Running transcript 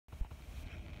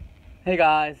Hey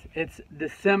guys, it's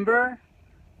December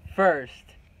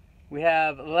 1st. We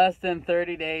have less than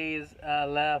 30 days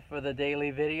left for the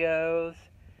daily videos,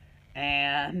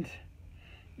 and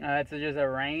it's just a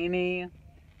rainy,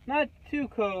 not too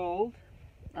cold.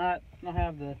 I don't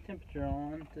have the temperature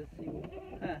on to see.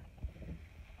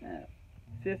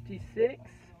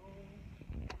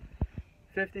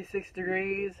 56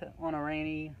 degrees on a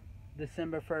rainy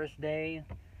December 1st day.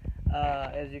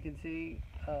 As you can see,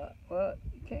 well,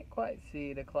 you can't quite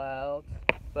see the clouds,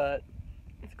 but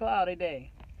it's a cloudy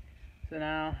day. So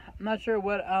now I'm not sure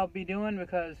what I'll be doing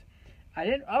because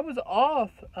I was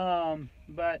off,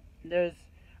 but there's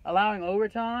allowing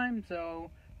overtime,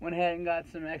 so went ahead and got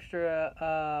some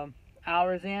extra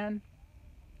hours in,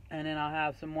 and then I'll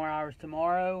have some more hours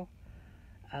tomorrow.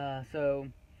 So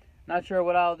not sure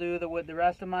what I'll do with the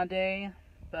rest of my day,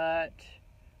 but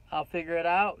I'll figure it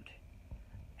out.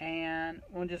 And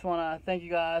we just want to thank you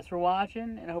guys for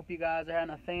watching, and I hope you guys are having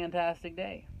a fantastic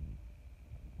day.